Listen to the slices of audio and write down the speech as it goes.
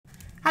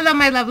Hello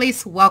my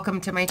lovelies,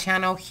 welcome to my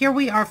channel. Here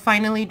we are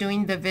finally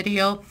doing the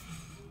video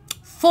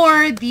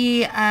for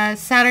the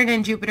Saturn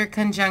and Jupiter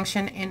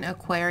conjunction in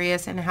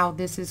Aquarius and how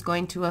this is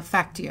going to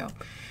affect you.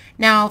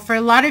 Now for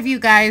a lot of you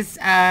guys,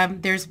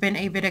 there's been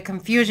a bit of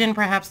confusion,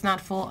 perhaps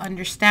not full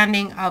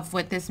understanding of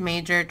what this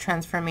major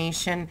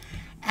transformation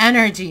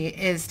energy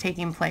is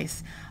taking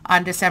place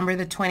on December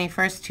the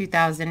 21st,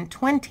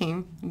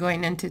 2020,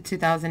 going into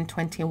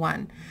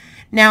 2021.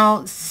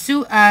 Now,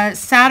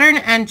 Saturn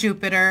and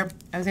Jupiter,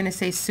 I was going to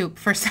say soup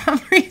for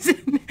some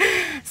reason.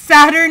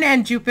 Saturn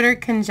and Jupiter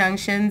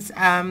conjunctions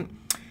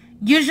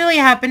usually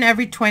happen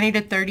every 20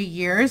 to 30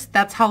 years.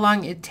 That's how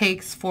long it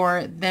takes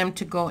for them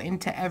to go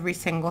into every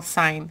single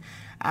sign.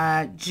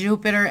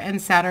 Jupiter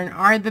and Saturn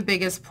are the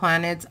biggest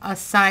planets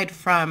aside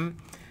from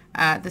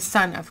the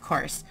sun, of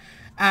course.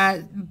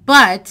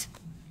 But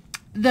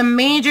the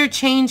major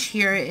change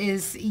here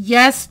is,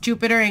 yes,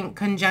 Jupiter in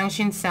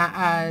conjunction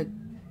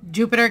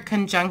Jupiter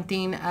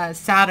conjuncting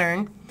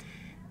Saturn,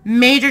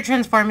 major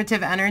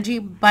transformative energy,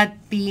 but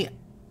the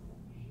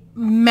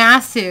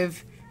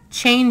massive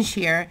change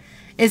here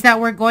is that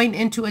we're going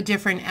into a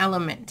different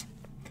element.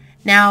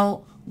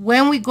 Now,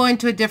 when we go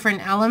into a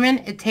different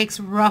element, it takes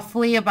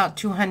roughly about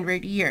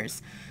 200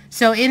 years.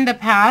 So in the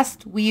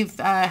past, we've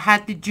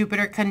had the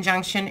Jupiter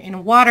conjunction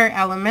in water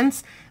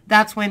elements.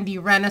 That's when the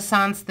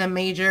Renaissance, the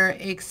major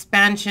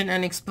expansion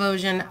and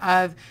explosion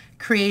of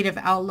creative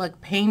outlook,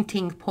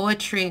 painting,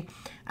 poetry,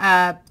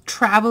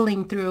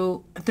 traveling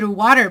through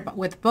water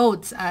with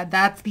boats.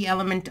 That's the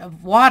element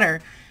of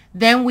water.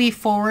 Then we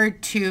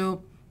forward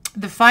to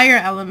the fire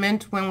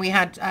element when we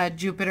had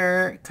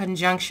Jupiter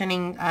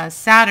conjunctioning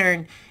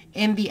Saturn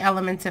in the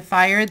elements of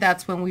fire.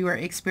 That's when we were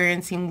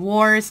experiencing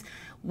wars,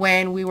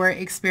 when we were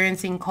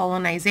experiencing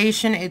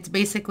colonization. It's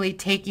basically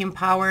taking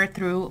power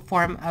through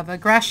form of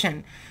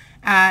aggression.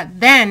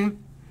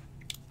 Then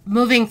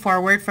moving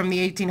forward from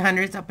the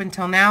 1800s up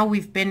until now,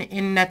 we've been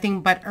in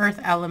nothing but earth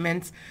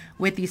elements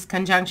with these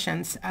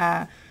conjunctions.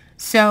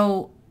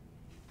 So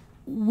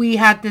we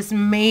had this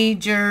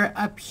major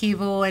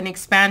upheaval and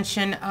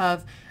expansion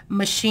of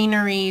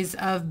machineries,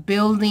 of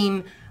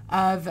building,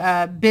 of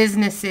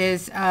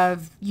businesses,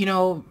 of, you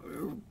know,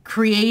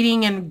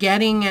 creating and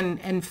getting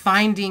and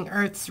finding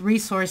Earth's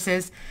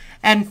resources.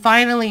 And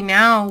finally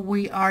now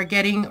we are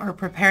getting or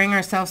preparing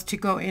ourselves to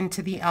go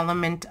into the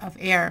element of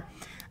air,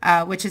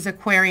 which is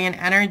Aquarian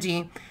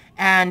energy,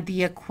 and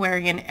the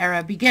Aquarian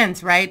era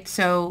begins, right?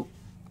 So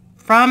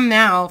from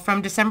now,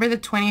 from December the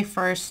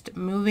 21st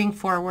moving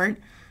forward,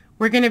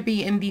 we're going to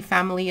be in the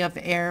family of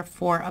air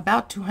for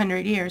about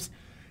 200 years.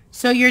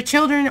 So your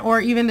children or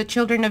even the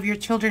children of your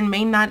children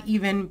may not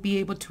even be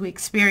able to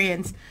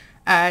experience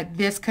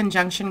this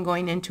conjunction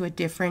going into a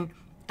different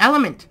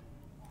element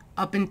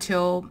up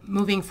until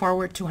moving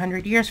forward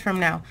 200 years from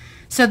now.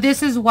 So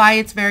this is why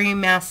it's very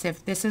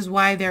massive. This is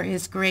why there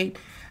is great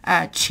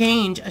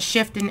change, a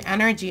shift in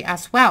energy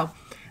as well.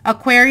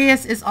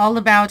 Aquarius is all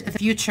about the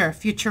future,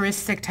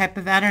 futuristic type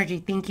of energy,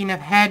 thinking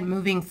ahead,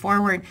 moving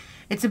forward.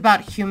 It's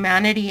about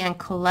humanity and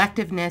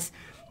collectiveness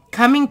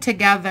coming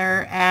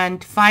together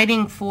and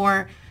fighting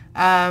for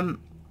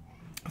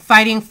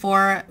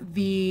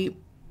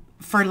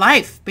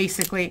life,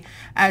 basically.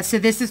 So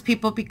this is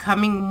people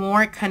becoming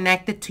more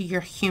connected to your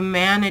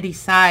humanity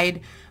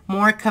side,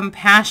 more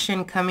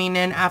compassion coming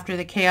in after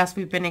the chaos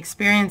we've been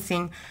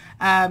experiencing.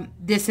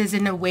 This is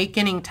an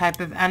awakening type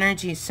of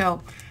energy.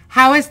 So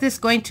how is this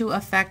going to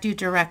affect you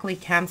directly,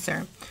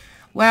 Cancer?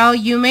 Well,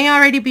 you may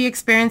already be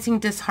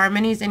experiencing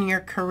disharmonies in your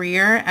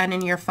career and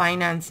in your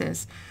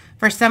finances.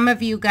 For some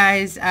of you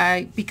guys,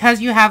 because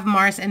you have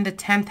Mars in the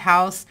 10th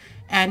house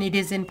and it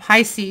is in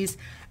Pisces,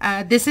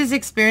 this is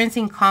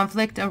experiencing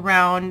conflict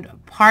around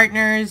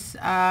partners,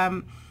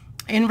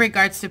 in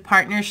regards to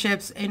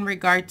partnerships, in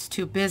regards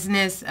to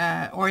business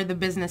or the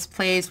business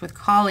place with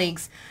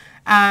colleagues.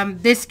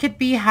 This could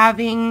be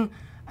having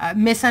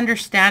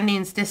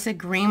misunderstandings,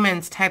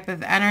 disagreements type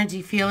of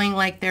energy, feeling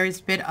like there is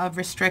a bit of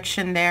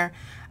restriction there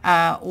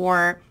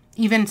or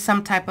even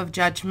some type of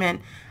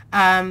judgment.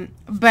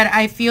 But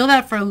I feel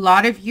that for a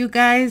lot of you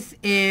guys,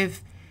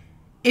 if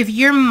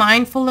you're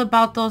mindful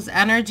about those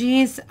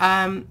energies,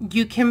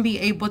 you can be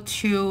able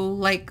to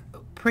like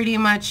pretty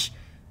much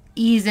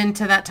ease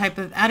into that type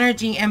of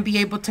energy and be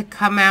able to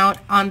come out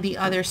on the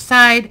other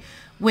side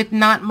with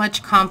not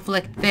much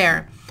conflict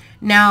there.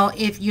 Now,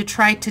 if you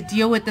try to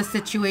deal with the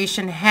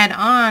situation head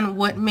on,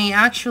 what may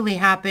actually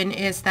happen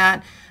is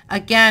that,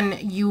 again,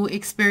 you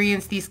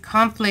experience these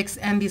conflicts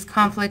and these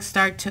conflicts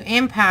start to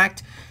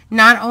impact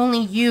not only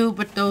you,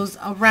 but those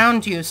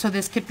around you. So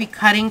this could be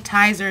cutting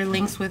ties or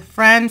links with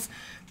friends,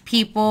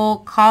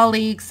 people,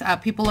 colleagues,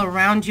 people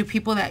around you,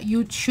 people that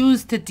you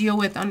choose to deal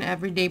with on an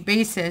everyday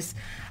basis.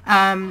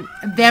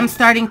 Them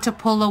starting to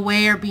pull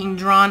away or being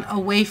drawn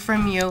away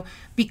from you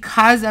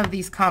because of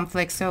these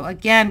conflicts. So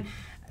again,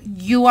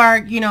 you are,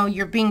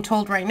 you're being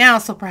told right now,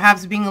 so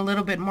perhaps being a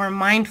little bit more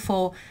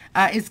mindful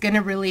is going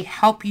to really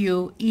help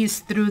you ease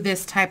through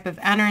this type of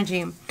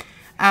energy.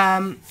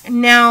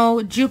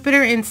 Now,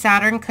 Jupiter and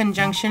Saturn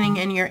conjunctioning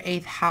in your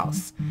 8th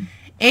house.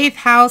 8th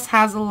house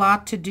has a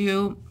lot to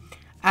do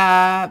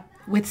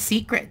with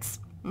secrets.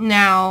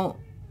 Now,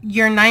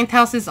 your 9th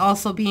house is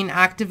also being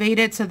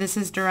activated, so this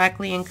is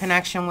directly in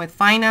connection with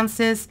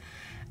finances,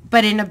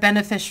 but in a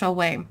beneficial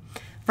way.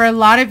 For a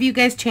lot of you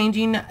guys,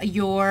 changing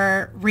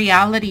your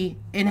reality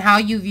in how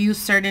you view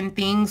certain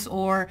things,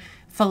 or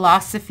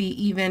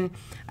philosophy even,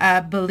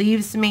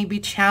 beliefs may be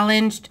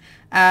challenged.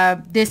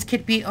 This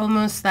could be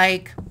almost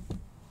like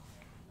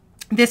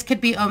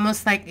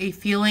a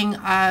feeling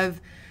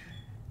of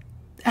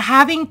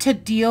having to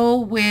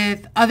deal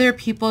with other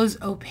people's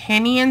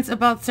opinions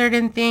about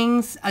certain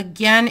things.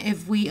 Again,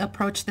 if we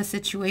approach the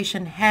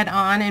situation head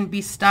on and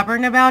be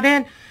stubborn about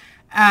it,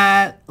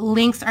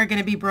 links are going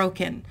to be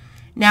broken.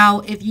 Now,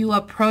 if you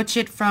approach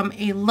it from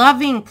a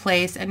loving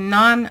place, a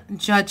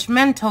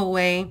non-judgmental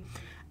way,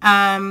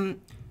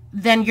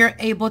 then you're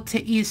able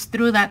to ease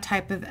through that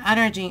type of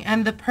energy.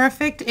 And the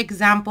perfect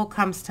example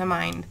comes to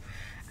mind.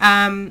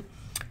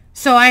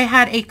 So I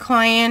had a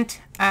client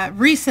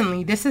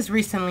recently, this is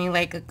recently,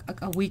 like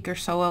a week or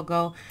so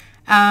ago.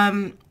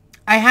 I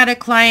had a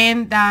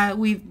client that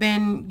we've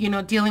been,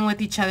 dealing with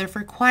each other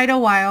for quite a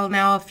while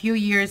now, a few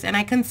years, and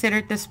I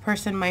considered this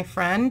person my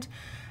friend.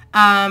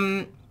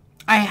 I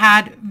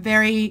had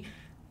very,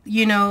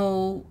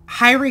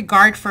 high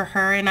regard for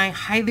her, and I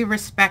highly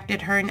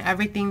respected her in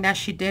everything that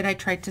she did. I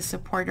tried to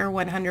support her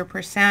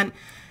 100%.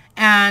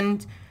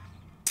 And,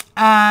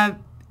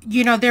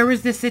 there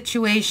was this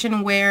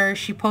situation where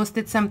she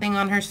posted something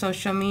on her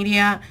social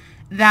media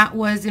that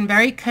was in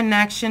very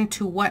connection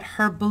to what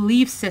her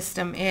belief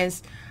system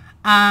is.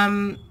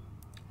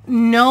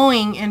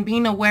 Knowing and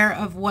being aware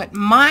of what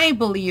my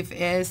belief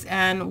is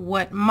and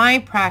what my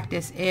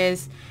practice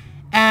is.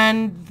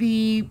 And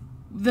the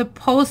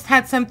post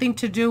had something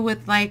to do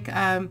with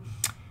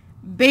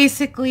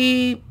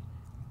basically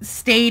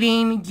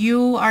stating,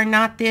 you are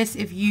not this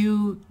if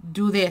you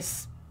do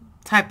this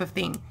type of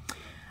thing.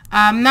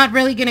 I'm not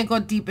really going to go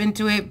deep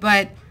into it,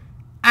 but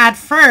at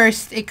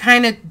first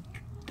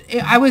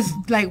I was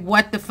like,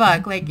 what the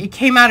fuck? Like, it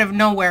came out of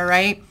nowhere,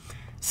 right?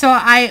 So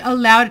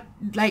I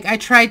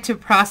tried to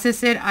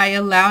process it. I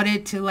allowed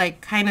it to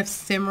kind of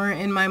simmer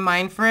in my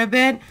mind for a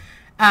bit.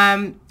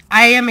 I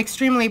am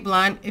extremely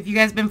blunt. If you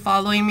guys been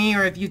following me,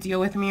 or if you deal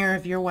with me, or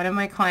if you're one of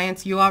my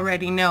clients, you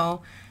already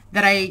know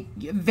that I'm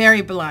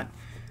very blunt.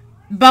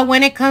 But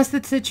when it comes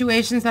to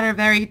situations that are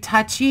very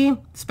touchy,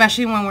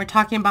 especially when we're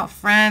talking about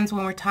friends,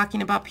 when we're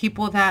talking about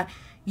people that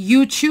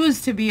you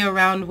choose to be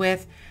around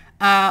with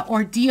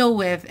or deal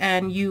with,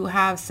 and you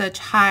have such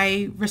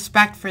high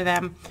respect for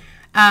them,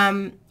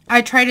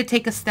 I try to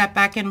take a step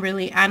back and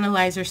really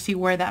analyze or see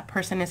where that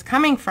person is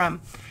coming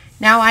from.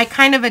 Now, I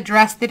kind of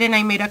addressed it, and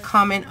I made a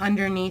comment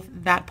underneath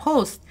that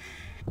post.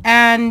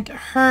 And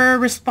her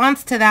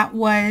response to that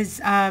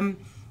was, oh,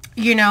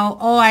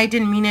 I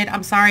didn't mean it.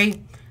 I'm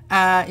sorry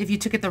if you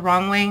took it the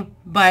wrong way,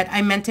 but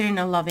I meant it in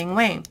a loving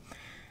way.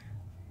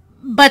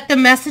 But the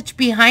message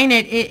behind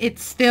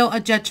it's still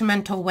a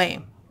judgmental way.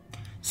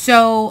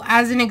 So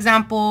as an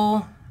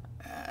example,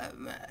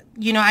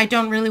 I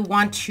don't really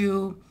want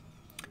to,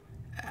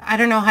 I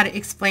don't know how to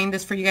explain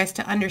this for you guys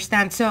to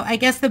understand. So I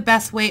guess the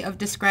best way of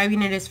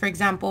describing it is, for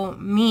example,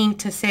 me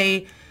to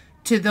say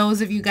to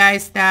those of you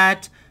guys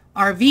that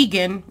are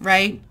vegan,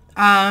 right?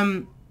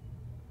 To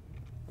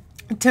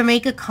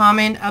make a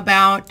comment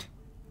about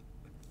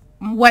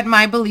what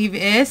my belief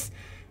is,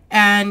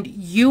 and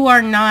you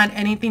are not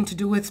anything to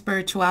do with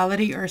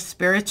spirituality or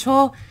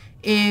spiritual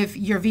if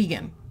you're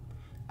vegan.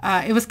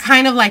 It was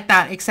kind of like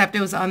that, except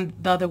it was on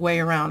the other way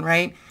around,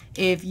 right?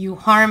 If you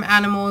harm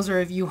animals, or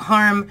if you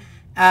harm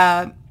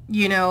anything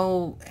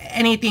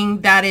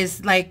that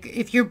is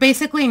if you're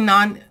basically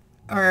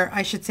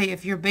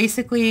if you're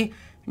basically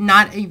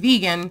not a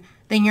vegan,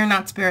 then you're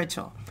not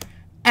spiritual.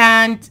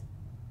 And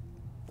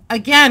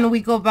again,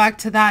 we go back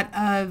to that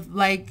of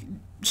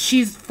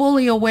she's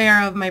fully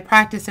aware of my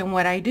practice and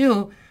what I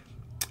do.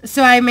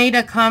 So I made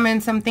a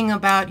comment, something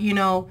about,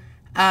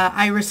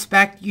 I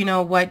respect,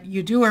 what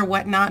you do or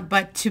whatnot,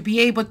 but to be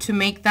able to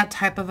make that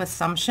type of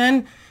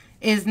assumption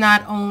is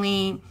not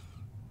only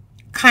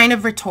kind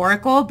of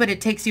rhetorical, but it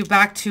takes you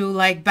back to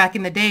back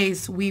in the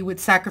days, we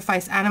would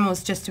sacrifice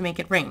animals just to make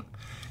it rain.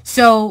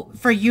 So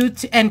for you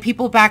to, and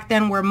people back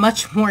then were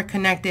much more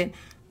connected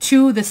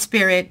to the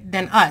spirit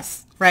than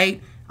us,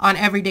 right? On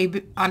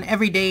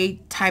everyday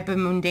type of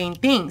mundane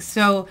things.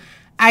 So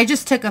I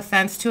just took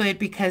offense to it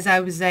because I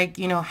was like,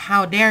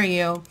 how dare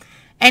you?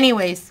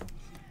 Anyways,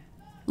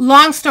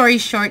 long story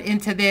short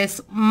into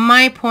this,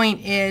 my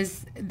point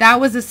is that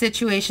was a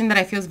situation that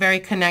I feel is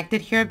very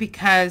connected here,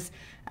 because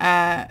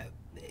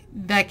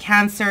the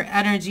Cancer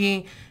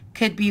energy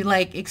could be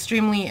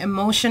extremely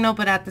emotional,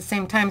 but at the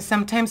same time,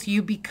 sometimes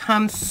you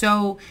become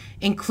so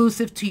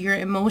inclusive to your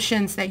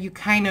emotions that you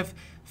kind of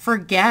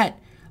forget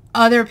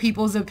other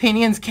people's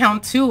opinions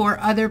count too, or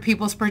other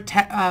people's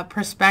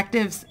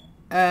perspectives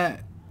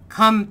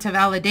come to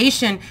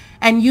validation.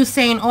 And you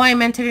saying, oh, I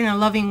meant it in a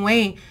loving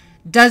way,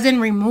 doesn't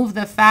remove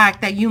the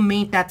fact that you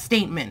made that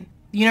statement.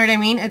 You know what I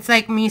mean? It's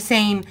like me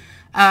saying,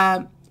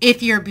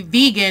 if you're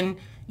vegan,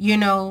 you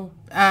know,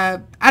 I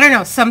don't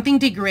know, something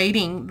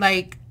degrading,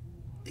 like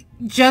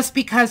just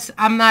because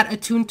I'm not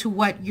attuned to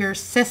what your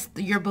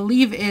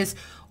belief is,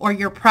 or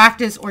your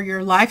practice, or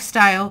your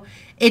lifestyle,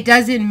 it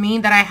doesn't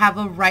mean that I have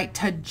a right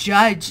to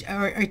judge,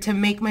 or to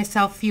make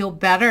myself feel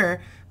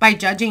better by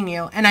judging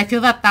you. And I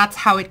feel that that's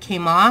how it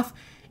came off.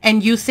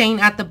 And you saying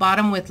at the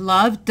bottom with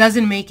love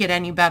doesn't make it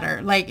any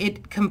better. Like,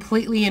 it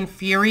completely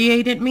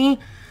infuriated me.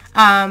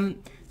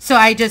 So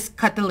I just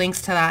cut the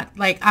links to that.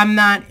 Like, I'm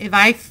not, if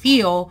I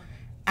feel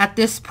at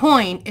this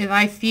point, if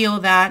I feel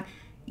that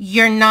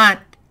you're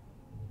not,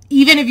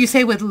 even if you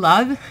say with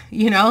love,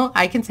 you know,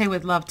 I can say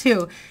with love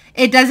too.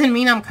 It doesn't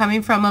mean I'm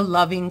coming from a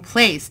loving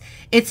place.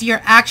 It's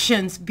your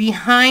actions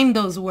behind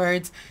those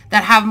words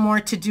that have more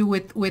to do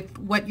with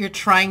what you're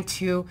trying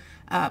to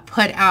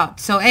put out.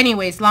 So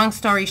anyways, long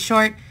story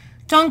short,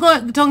 don't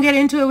get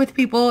into it with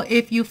people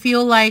if you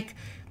feel like,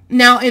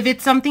 now if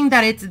it's something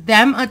that it's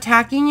them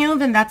attacking you,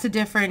 then that's a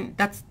different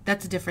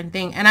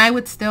thing. And I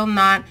would still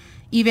not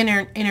even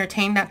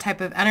entertain that type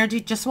of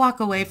energy. Just walk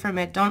away from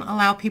it. Don't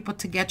allow people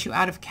to get you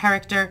out of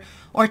character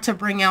or to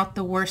bring out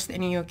the worst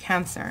in you,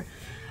 Cancer.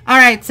 All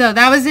right, so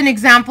that was an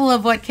example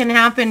of what can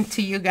happen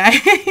to you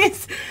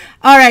guys.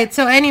 All right,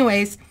 so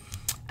anyways,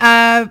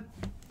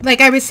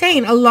 like I was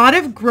saying, a lot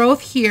of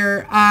growth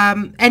here,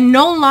 and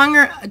no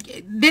longer,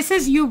 this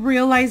is you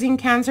realizing,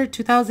 Cancer,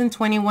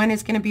 2021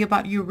 is going to be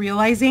about you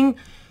realizing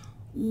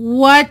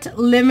what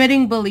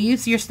limiting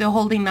beliefs you're still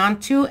holding on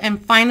to,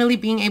 and finally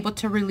being able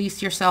to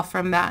release yourself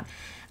from that.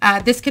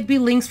 This could be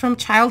links from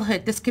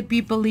childhood. This could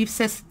be belief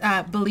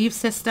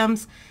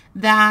systems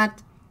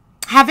that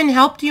haven't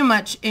helped you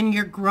much in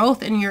your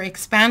growth and your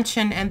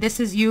expansion. And this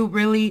is you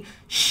really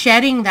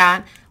shedding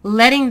that,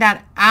 letting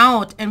that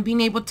out, and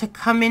being able to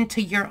come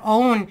into your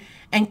own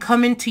and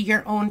come into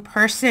your own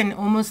person,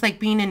 almost like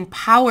being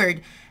empowered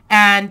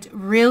and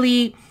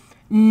really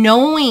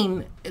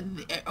knowing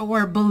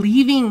or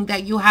believing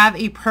that you have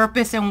a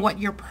purpose and what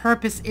your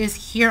purpose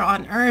is here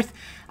on earth.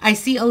 I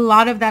see a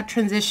lot of that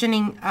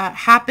transitioning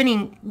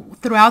happening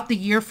throughout the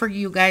year for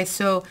you guys.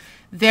 So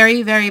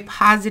very, very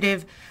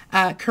positive.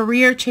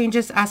 Career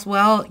changes as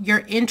well. Your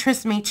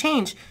interests may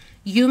change.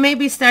 You may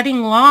be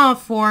studying law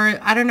for,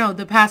 I don't know,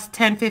 the past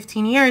 10,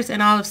 15 years,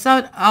 and all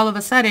of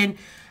a sudden,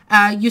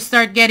 you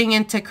start getting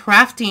into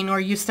crafting, or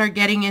you start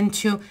getting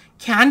into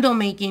candle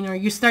making, or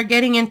you start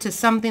getting into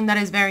something that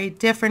is very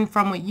different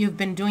from what you've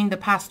been doing the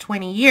past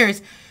 20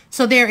 years.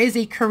 So there is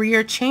a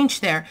career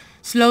change there.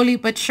 Slowly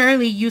but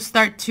surely, you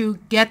start to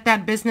get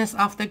that business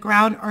off the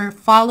ground, or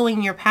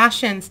following your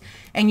passions,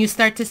 and you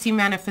start to see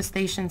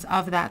manifestations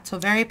of that. So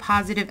very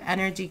positive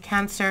energy,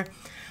 Cancer.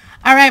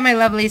 All right, my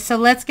lovelies. So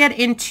let's get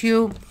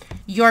into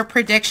your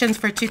predictions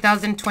for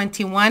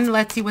 2021.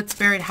 Let's see what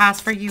Spirit has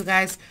for you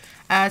guys.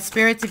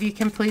 Spirits, if you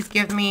can please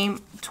give me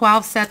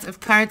 12 sets of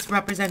cards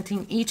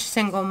representing each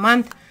single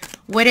month.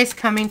 What is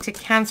coming to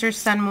Cancer,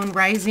 Sun, Moon,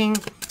 Rising?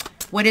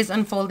 What is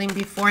unfolding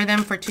before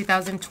them for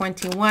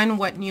 2021?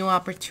 What new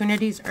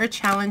opportunities or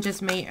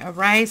challenges may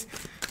arise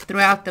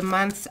throughout the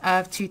months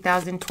of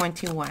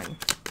 2021?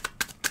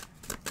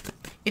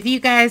 If you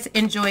guys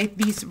enjoyed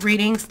these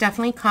readings,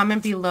 definitely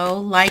comment below,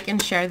 like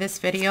and share this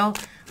video.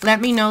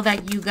 Let me know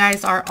that you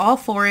guys are all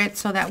for it,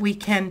 so that we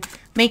can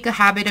make a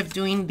habit of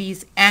doing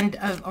these end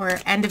of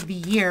the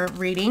year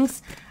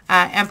readings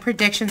and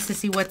predictions to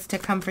see what's to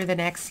come for the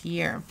next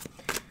year.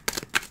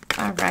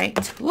 All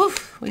right.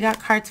 Oof, we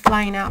got cards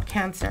flying out,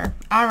 Cancer.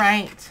 All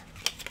right.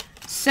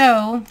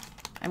 So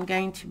I'm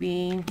going to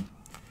be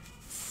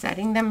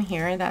setting them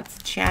here. That's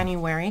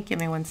January. Give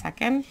me 1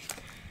 second.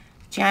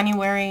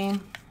 January,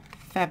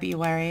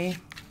 February,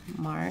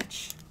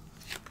 March,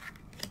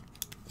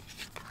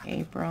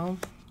 April,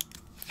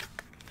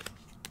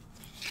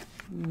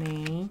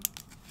 May,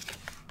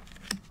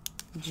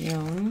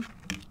 June,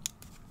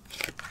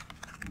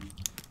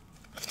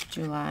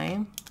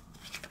 July,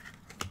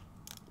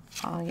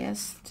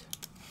 August,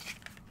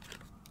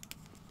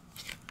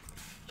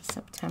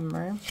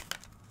 September,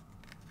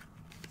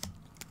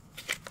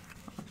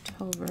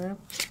 October,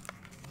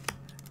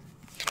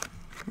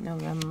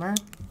 November,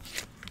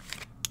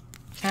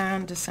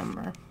 and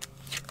December.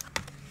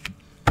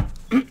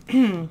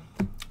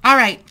 All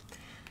right.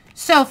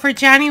 So for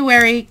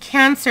January,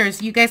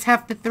 Cancers, you guys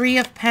have the Three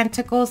of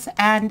Pentacles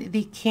and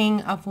the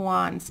King of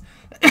Wands.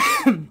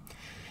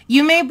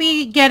 You may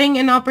be getting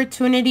an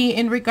opportunity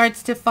in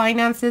regards to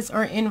finances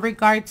or in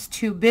regards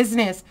to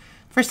business.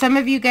 For some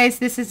of you guys,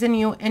 this is a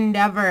new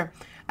endeavor.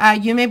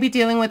 You may be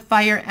dealing with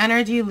fire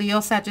energy, Leo,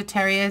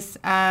 Sagittarius,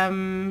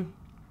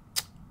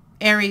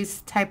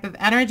 Aries type of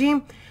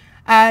energy.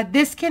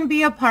 This can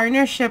be a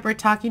partnership. We're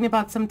talking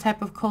about some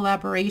type of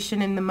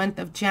collaboration in the month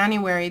of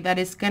January that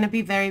is going to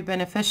be very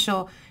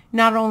beneficial,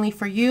 not only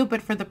for you,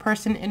 but for the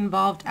person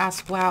involved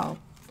as well.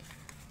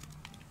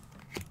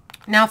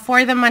 Now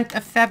for the month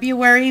of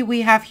February,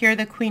 we have here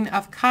the Queen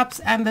of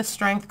Cups and the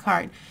Strength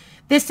card.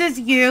 This is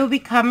you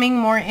becoming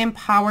more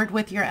empowered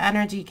with your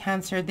energy,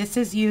 Cancer. This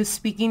is you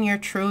speaking your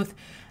truth.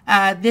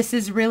 This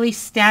is really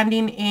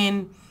standing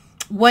in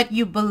what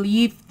you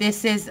believe.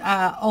 This is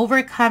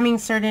overcoming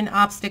certain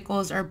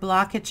obstacles or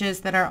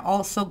blockages that are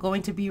also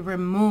going to be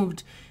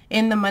removed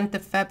in the month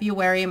of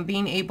February, and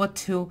being able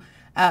to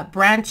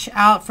branch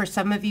out. For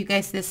some of you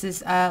guys, this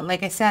is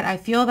like I said, I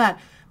feel that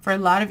for a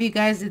lot of you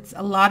guys, it's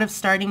a lot of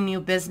starting new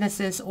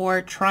businesses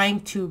or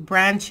trying to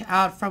branch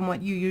out from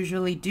what you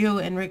usually do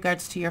in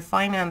regards to your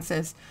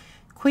finances.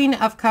 Queen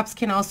of Cups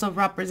can also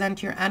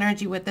represent your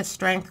energy with the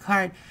Strength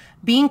card.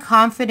 Being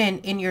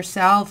confident in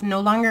yourself, no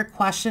longer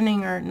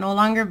questioning or no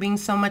longer being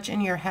so much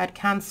in your head,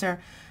 Cancer.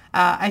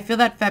 I feel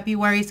that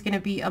February is going to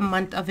be a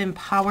month of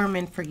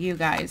empowerment for you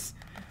guys.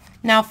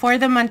 Now for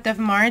the month of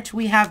March,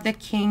 we have the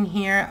King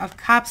here of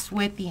Cups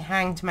with the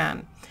Hanged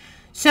Man.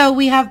 So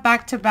we have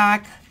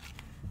back-to-back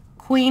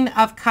Queen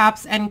of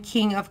Cups and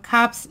King of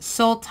Cups,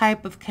 soul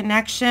type of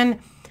connection.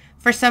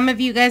 For some of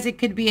you guys, it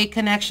could be a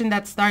connection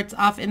that starts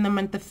off in the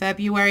month of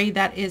February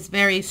that is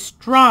very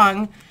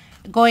strong.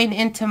 Going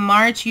into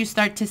March, you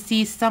start to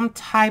see some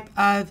type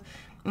of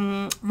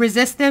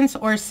resistance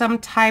or some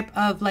type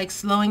of like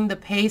slowing the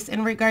pace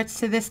in regards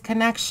to this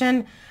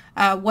connection.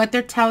 What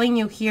they're telling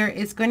you here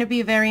is going to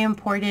be very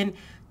important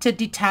to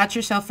detach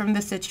yourself from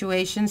the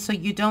situation so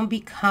you don't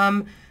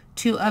become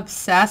too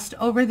obsessed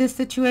over this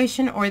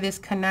situation or this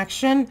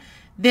connection.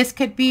 This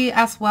could be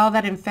as well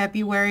that in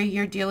February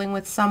you're dealing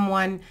with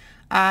someone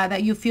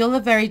that you feel a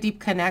very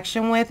deep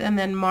connection with, and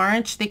then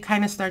March they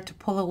kind of start to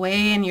pull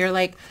away and you're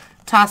like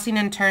tossing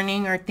and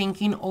turning or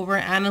thinking over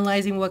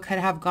analyzing what could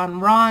have gone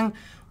wrong.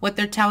 What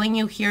they're telling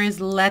you here is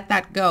let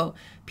that go.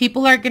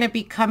 People are going to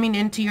be coming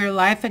into your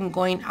life and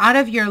going out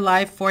of your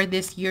life for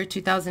this year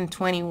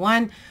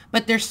 2021,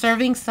 but they're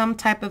serving some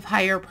type of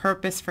higher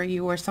purpose for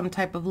you or some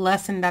type of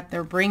lesson that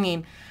they're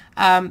bringing.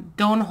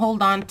 Don't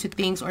hold on to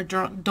things or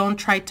don't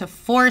try to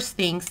force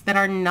things that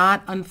are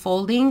not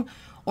unfolding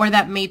or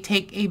that may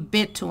take a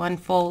bit to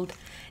unfold.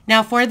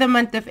 Now for the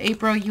month of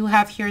April, you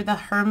have here the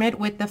Hermit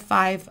with the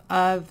Five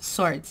of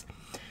Swords.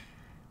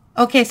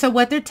 Okay, so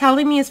what they're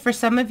telling me is for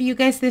some of you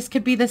guys, this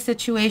could be the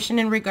situation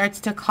in regards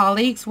to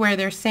colleagues where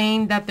they're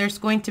saying that there's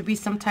going to be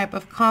some type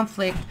of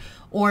conflict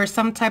or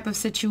some type of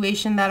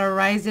situation that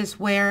arises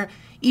where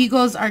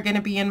egos are going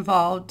to be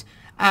involved.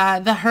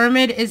 The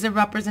Hermit is a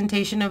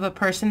representation of a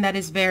person that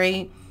is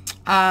very,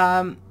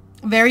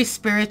 very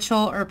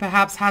spiritual or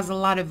perhaps has a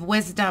lot of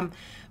wisdom.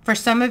 For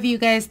some of you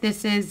guys,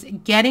 this is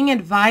getting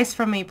advice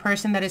from a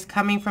person that is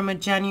coming from a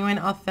genuine,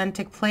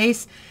 authentic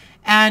place,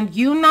 and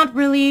you not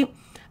really...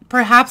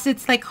 Perhaps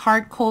it's like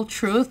hard, cold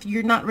truth.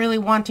 You're not really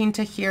wanting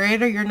to hear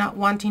it or you're not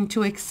wanting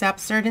to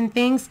accept certain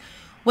things.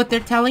 What they're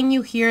telling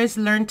you here is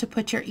learn to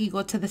put your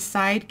ego to the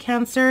side,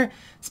 Cancer,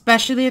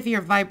 especially if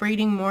you're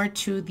vibrating more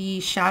to the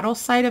shadow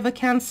side of a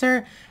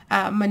Cancer,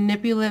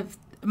 manipulative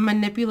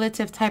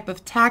type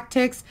of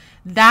tactics.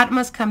 That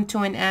must come to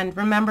an end.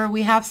 Remember,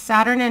 we have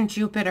Saturn and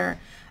Jupiter.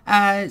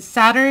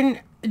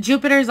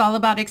 Jupiter is all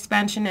about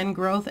expansion and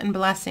growth and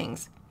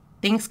blessings.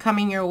 Things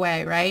coming your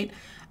way, right?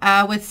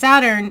 With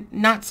Saturn,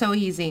 not so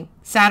easy.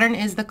 Saturn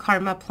is the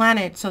karma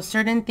planet, so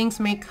certain things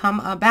may come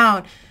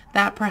about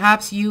that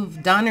perhaps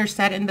you've done or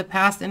said in the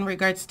past in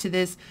regards to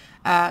this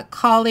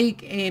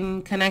colleague,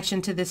 in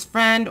connection to this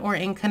friend, or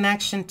in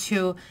connection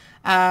to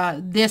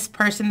this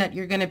person that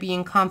you're going to be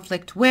in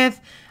conflict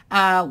with,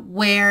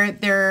 where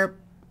they're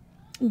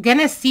going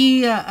to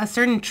see a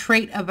certain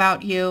trait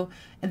about you.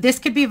 This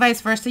could be vice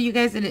versa, you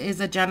guys. It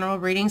is a general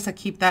reading, so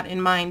keep that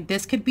in mind.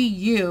 This could be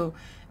you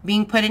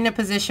being put in a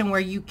position where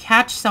you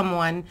catch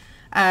someone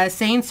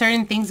saying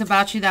certain things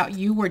about you that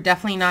you were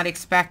definitely not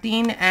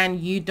expecting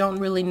and you don't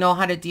really know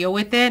how to deal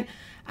with it.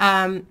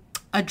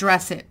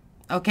 Address it.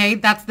 Okay,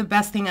 that's the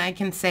best thing I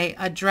can say.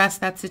 Address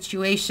that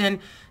situation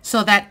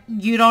so that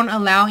you don't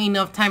allow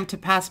enough time to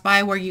pass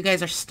by where you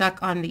guys are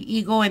stuck on the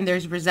ego and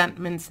there's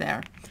resentments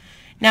there.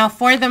 Now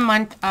for the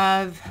month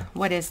of,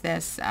 what is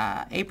this?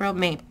 April,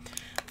 May.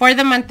 For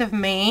the month of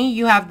May,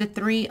 you have the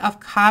Three of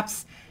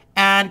Cups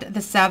and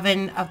the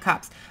Seven of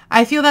Cups.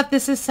 I feel that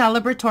this is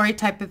celebratory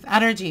type of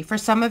energy. For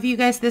some of you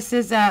guys, this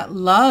is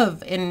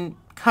love in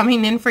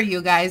coming in for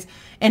you guys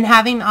and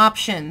having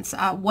options.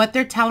 What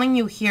they're telling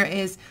you here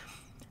is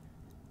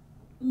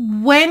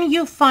when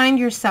you find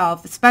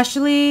yourself,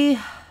 especially,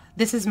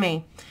 this is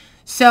May.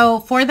 So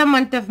for the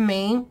month of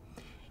May,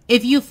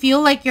 if you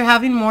feel like you're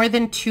having more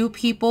than two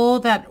people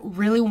that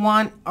really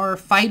want or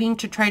fighting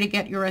to try to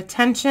get your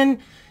attention,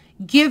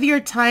 give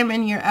your time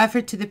and your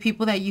effort to the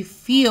people that you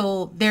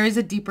feel there is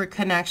a deeper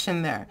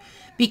connection there.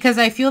 Because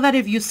I feel that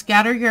if you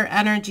scatter your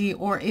energy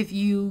or if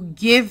you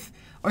give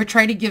or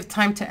try to give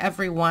time to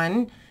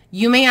everyone,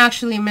 you may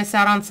actually miss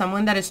out on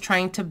someone that is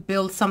trying to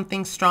build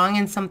something strong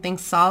and something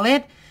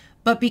solid.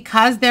 But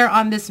because they're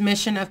on this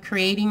mission of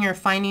creating or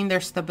finding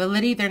their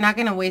stability, they're not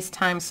going to waste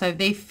time. So if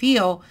they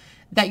feel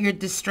that you're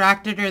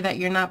distracted or that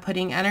you're not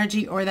putting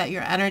energy or that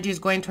your energy is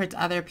going towards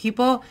other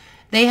people,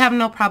 they have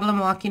no problem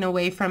walking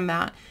away from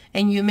that.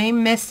 And you may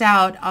miss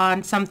out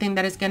on something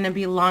that is going to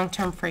be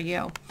long-term for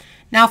you.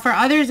 Now, for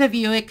others of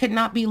you, it could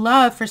not be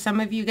love. For some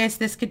of you guys,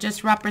 this could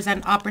just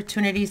represent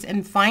opportunities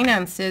in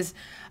finances,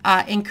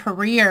 in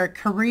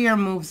career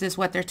moves is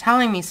what they're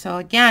telling me. So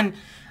again,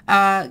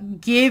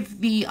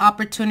 give the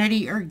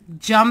opportunity or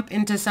jump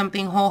into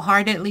something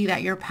wholeheartedly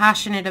that you're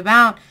passionate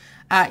about,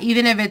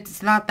 even if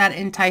it's not that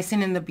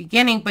enticing in the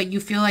beginning, but you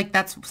feel like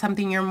that's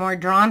something you're more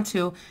drawn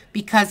to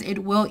because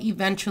it will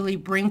eventually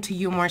bring to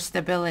you more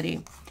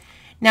stability.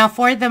 Now,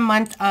 for the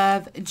month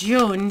of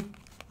June,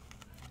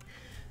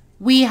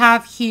 we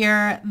have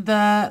here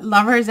the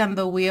Lovers and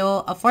the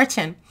Wheel of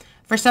Fortune.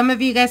 For some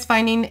of you guys,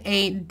 finding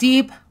a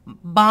deep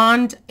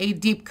bond, a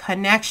deep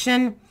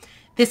connection.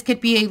 This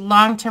could be a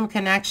long-term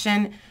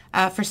connection.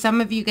 For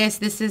some of you guys,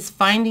 this is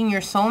finding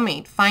your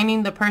soulmate,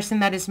 finding the person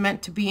that is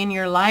meant to be in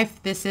your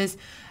life. This is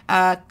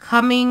the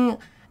coming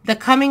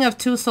of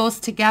two souls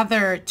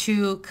together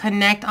to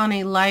connect on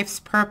a life's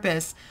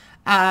purpose.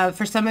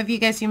 For some of you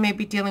guys, you may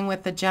be dealing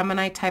with the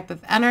Gemini type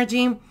of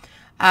energy.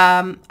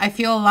 I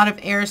feel a lot of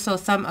air, so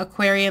some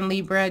Aquarian,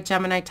 Libra,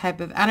 Gemini type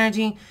of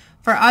energy.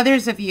 For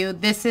others of you,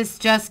 this is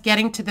just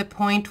getting to the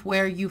point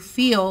where you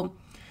feel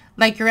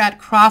like you're at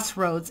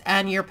crossroads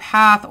and your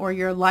path or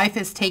your life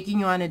is taking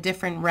you on a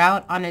different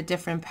route, on a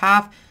different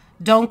path.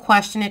 Don't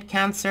question it,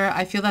 Cancer.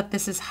 I feel that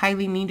this is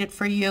highly needed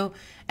for you,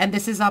 and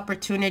this is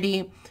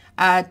opportunity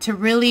to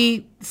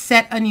really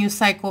set a new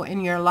cycle in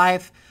your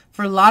life.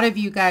 For a lot of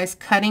you guys,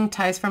 cutting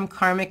ties from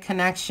karmic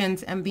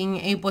connections and being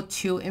able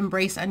to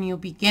embrace a new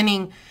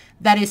beginning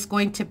that is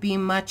going to be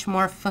much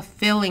more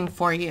fulfilling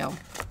for you.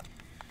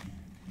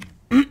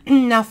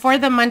 Now, for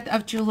the month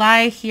of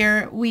July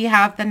here, we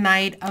have the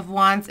Knight of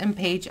Wands and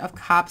Page of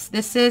Cups.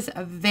 This is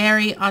a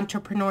very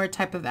entrepreneur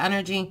type of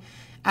energy.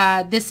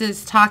 This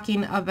is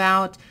talking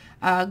about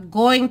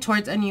going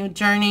towards a new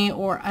journey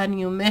or a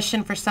new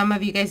mission. For some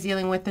of you guys,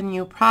 dealing with a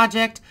new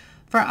project.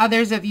 For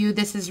others of you,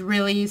 this is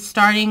really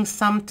starting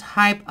some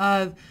type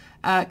of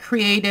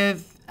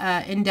creative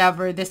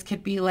endeavor. This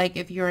could be like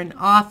if you're an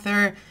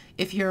author,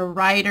 if you're a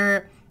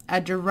writer,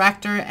 a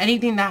director,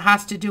 anything that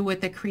has to do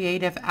with the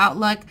creative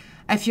outlook.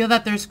 I feel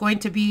that there's going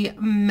to be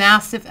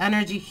massive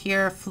energy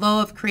here, flow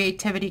of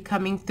creativity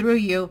coming through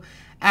you.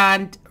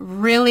 And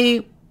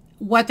really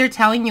what they're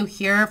telling you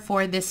here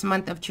for this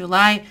month of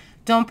July,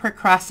 don't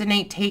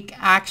procrastinate, take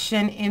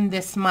action in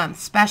this month,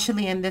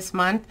 especially in this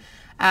month,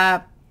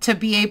 to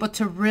be able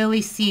to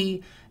really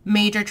see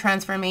major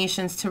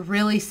transformations, to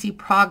really see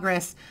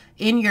progress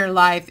in your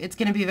life. It's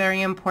going to be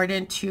very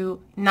important to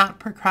not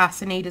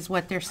procrastinate is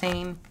what they're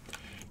saying.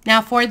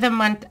 Now, for the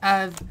month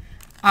of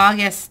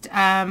August,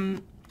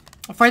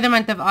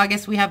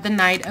 we have the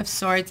Knight of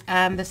Swords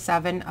and the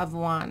Seven of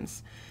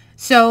Wands.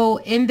 So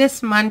in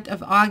this month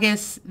of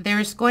August,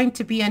 there's going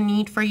to be a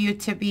need for you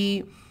to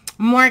be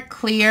more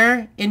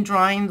clear in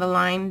drawing the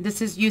line.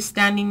 This is you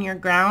standing your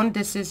ground.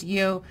 This is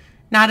you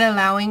not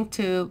allowing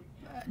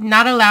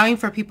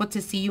for people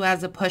to see you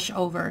as a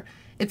pushover.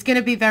 It's going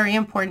to be very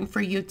important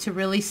for you to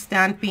really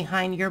stand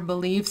behind your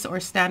beliefs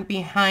or stand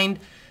behind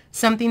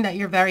something that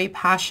you're very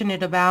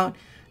passionate about,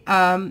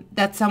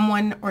 that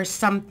someone or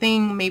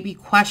something may be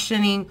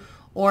questioning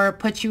or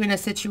put you in a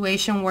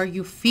situation where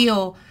you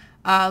feel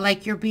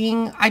like you're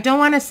being, I don't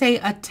want to say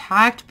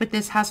attacked, but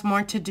this has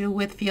more to do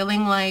with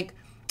feeling like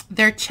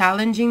they're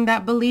challenging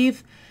that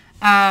belief.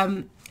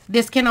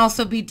 This can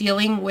also be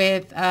dealing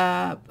with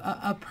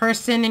a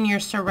person in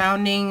your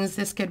surroundings.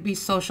 This could be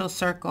social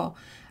circle,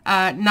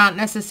 not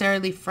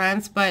necessarily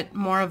friends, but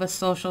more of a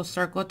social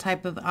circle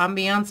type of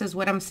ambiance is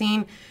what I'm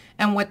seeing.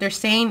 And what they're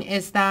saying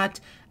is that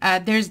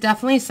there's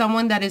definitely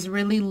someone that is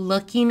really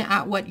looking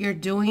at what you're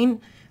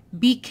doing.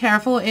 Be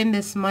careful in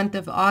this month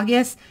of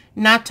August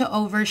not to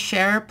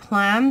overshare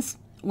plans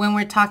when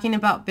we're talking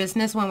about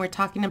business, when we're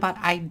talking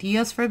about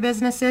ideas for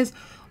businesses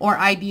or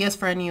ideas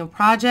for a new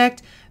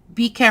project.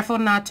 Be careful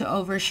not to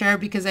overshare,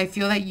 because I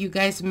feel that you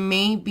guys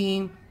may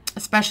be,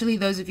 especially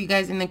those of you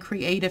guys in the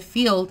creative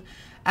field,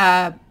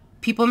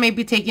 people may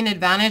be taking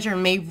advantage or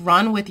may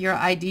run with your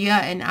idea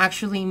and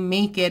actually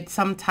make it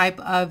some type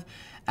of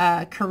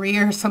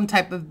career, some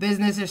type of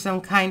business, or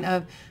some kind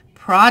of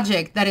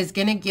project that is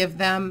going to give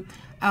them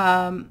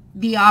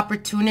the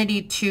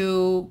opportunity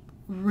to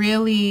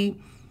really,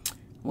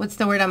 what's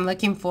the word I'm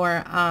looking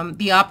for?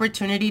 The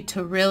opportunity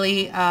to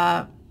really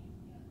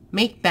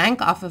make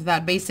bank off of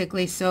that,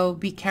 basically. So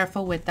be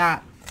careful with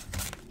that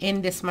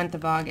in this month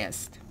of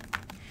August.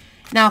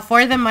 Now,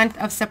 for the month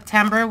of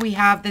September, we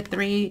have the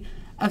Three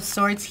of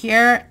Swords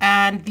here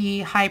and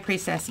the High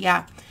Priestess.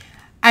 Yeah,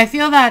 I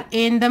feel that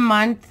in the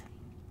month,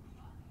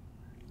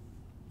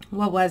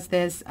 what was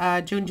this?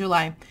 June,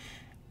 July.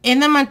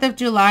 In the month of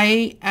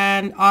July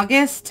and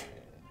August,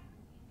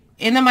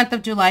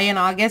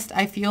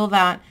 I feel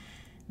that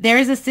there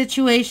is a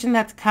situation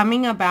that's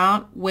coming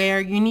about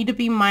where you need to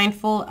be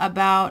mindful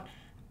about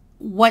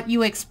what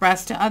you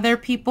express to other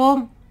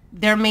people.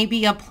 There may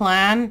be a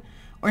plan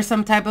or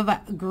some type of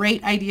a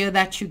great idea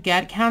that you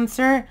get,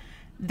 Cancer.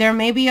 There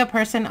may be a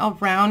person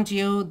around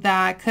you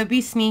that could be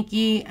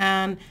sneaky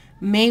and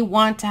may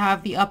want to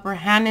have the upper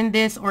hand in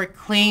this or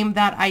claim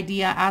that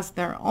idea as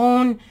their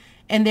own.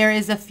 And there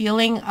is a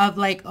feeling of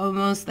like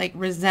almost like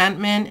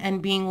resentment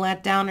and being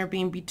let down or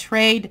being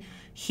betrayed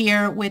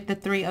here with the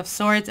Three of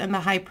Swords and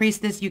the High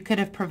Priestess. You could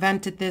have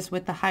prevented this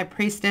with the High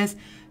Priestess.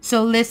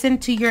 So listen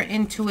to your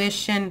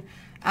intuition,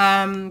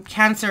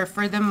 Cancer,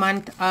 for the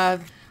month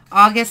of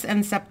August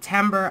and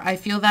September. I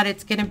feel that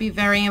it's going to be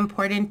very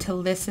important to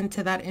listen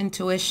to that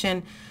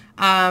intuition.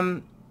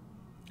 Not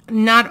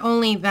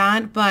only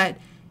that, but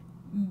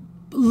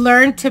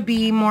learn to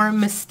be more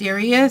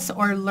mysterious,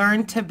 or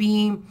learn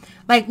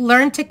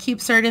to keep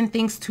certain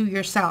things to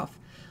yourself.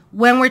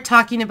 When we're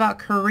talking about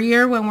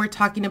career, when we're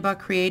talking about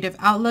creative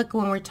outlook,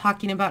 when we're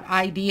talking about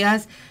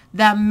ideas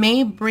that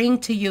may bring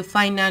to you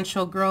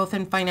financial growth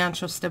and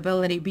financial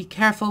stability, be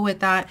careful with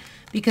that,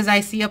 because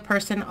I see a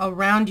person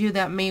around you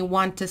that may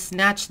want to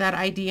snatch that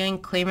idea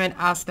and claim it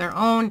as their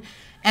own.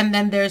 And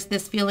then there's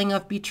this feeling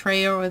of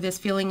betrayal, or this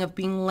feeling of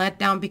being let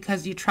down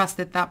because you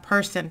trusted that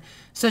person.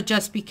 So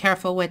just be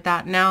careful with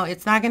that. Now,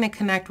 it's not going to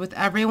connect with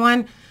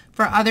everyone.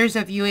 For others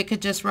of you, it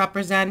could just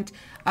represent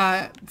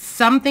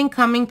something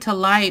coming to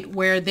light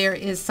where there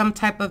is some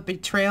type of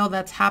betrayal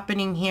that's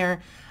happening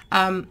here.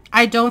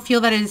 I don't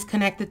feel that it is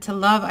connected to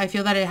love. I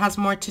feel that it has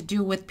more to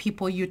do with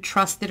people you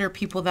trusted or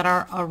people that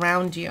are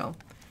around you.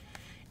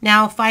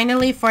 Now,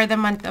 finally, for the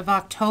month of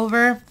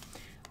October,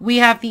 we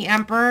have the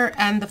Emperor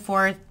and the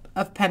Four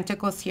of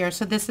Pentacles here.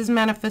 So this is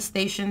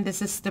manifestation.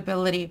 This is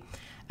stability.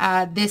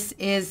 This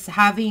is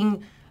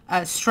having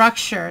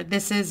structure.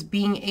 This is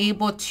being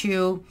able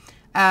to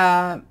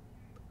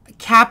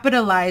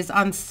capitalize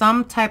on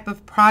some type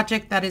of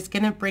project that is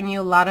going to bring you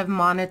a lot of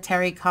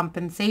monetary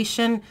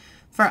compensation.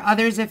 For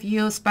others of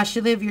you,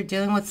 especially if you're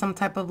dealing with some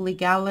type of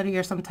legality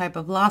or some type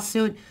of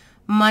lawsuit,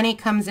 money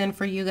comes in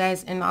for you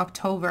guys in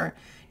October.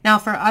 Now,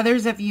 for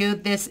others of you,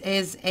 this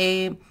is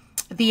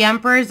the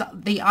Emperor is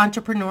the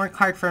entrepreneur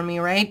card for me,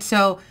 right?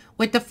 So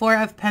with the Four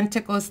of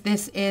Pentacles,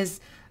 this is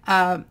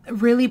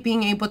really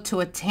being able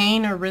to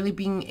attain, or really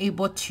being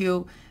able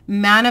to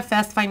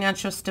manifest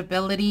financial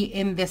stability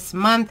in this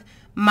month.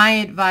 My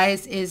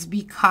advice is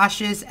be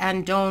cautious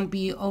and don't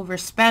be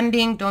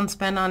overspending. Don't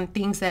spend on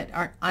things that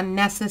are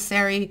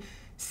unnecessary.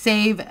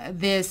 Save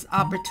this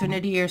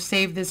opportunity, or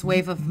save this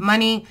wave of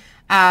money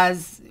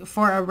as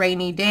for a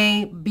rainy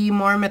day. Be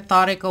more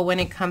methodical when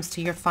it comes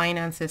to your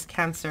finances,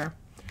 Cancer.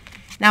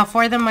 Now,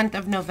 for the month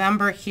of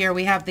November here,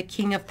 we have the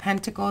King of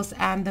Pentacles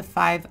and the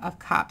Five of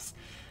Cups.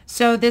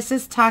 So this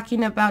is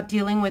talking about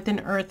dealing with an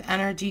earth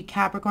energy,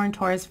 Capricorn,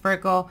 Taurus,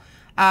 Virgo.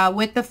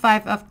 With the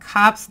Five of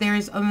Cups, there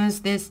is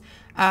almost this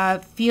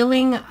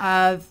feeling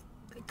of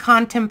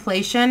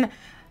contemplation.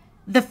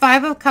 The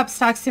Five of Cups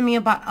talks to me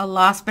about a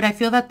loss, but I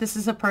feel that this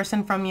is a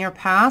person from your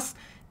past.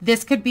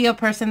 This could be a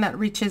person that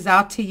reaches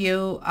out to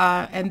you,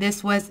 and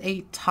this was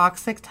a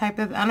toxic type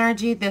of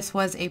energy. This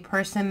was a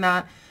person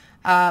that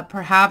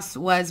perhaps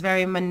was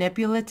very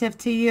manipulative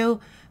to you.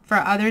 For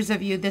others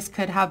of you, this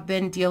could have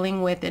been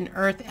dealing with an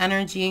earth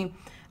energy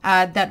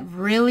that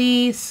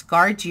really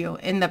scarred you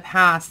in the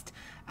past.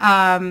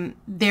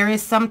 There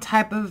is some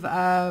type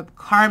of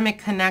karmic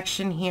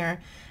connection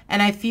here.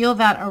 And I feel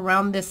that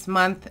around this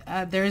month,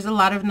 there is a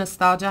lot of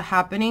nostalgia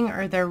happening,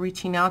 or they're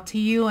reaching out to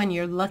you and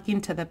you're looking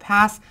to the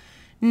past.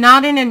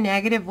 Not in a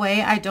negative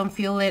way. I don't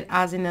feel it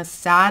as in a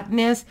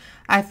sadness.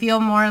 I feel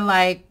more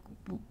like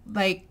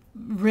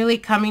really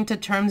coming to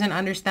terms and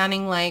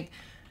understanding, like,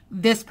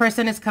 this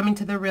person is coming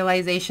to the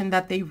realization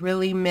that they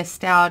really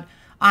missed out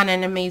on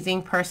an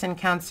amazing person,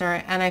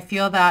 Cancer. And I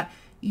feel that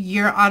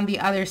you're on the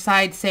other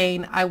side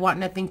saying, I want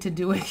nothing to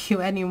do with you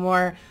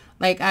anymore.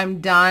 Like, I'm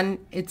done.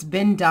 It's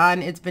been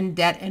done. It's been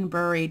dead and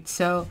buried.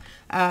 So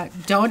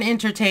don't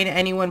entertain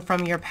anyone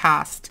from your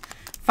past.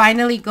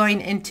 Finally,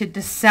 going into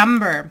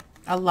December,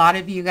 a lot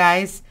of you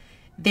guys,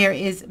 there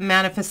is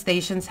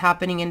manifestations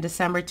happening in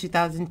December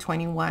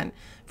 2021.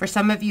 For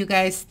some of you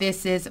guys,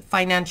 this is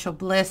financial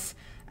bliss,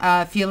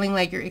 feeling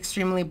like you're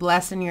extremely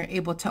blessed and you're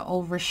able to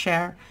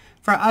overshare.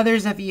 For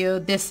others of you,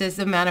 this is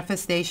a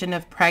manifestation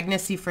of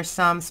pregnancy for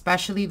some,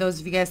 especially those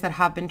of you guys that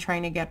have been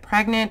trying to get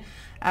pregnant.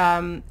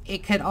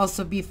 It could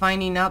also be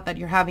finding out that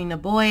you're having a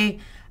boy.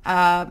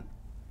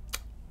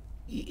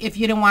 If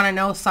you don't want to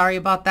know, sorry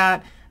about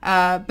that.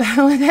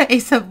 With the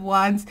Ace of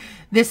Wands,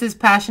 this is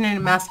passionate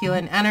and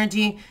masculine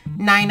energy.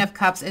 Nine of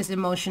Cups is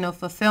emotional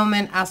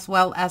fulfillment, as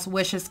well as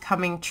wishes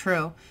coming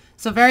true.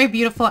 So very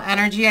beautiful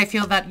energy. I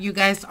feel that you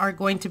guys are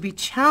going to be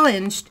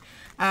challenged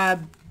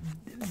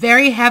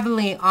very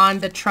heavily on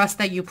the trust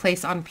that you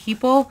place on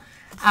people.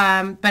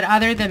 But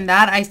other than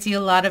that, I see a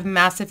lot of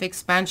massive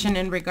expansion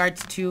in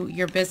regards to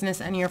your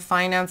business and your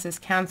finances,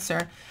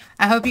 Cancer.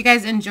 I hope you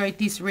guys enjoyed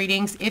these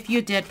readings. If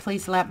you did,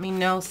 please let me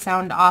know.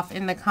 Sound off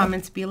in the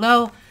comments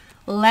below.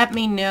 Let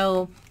me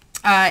know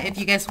if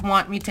you guys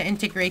want me to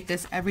integrate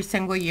this every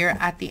single year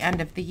at the end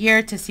of the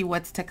year to see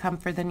what's to come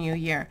for the new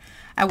year.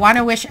 I want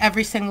to wish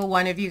every single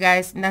one of you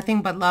guys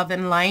nothing but love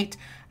and light.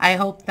 I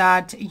hope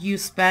that you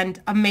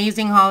spend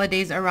amazing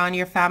holidays around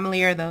your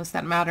family or those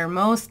that matter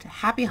most.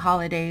 Happy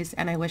holidays,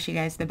 and I wish you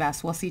guys the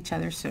best. We'll see each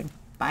other soon.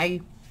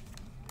 Bye.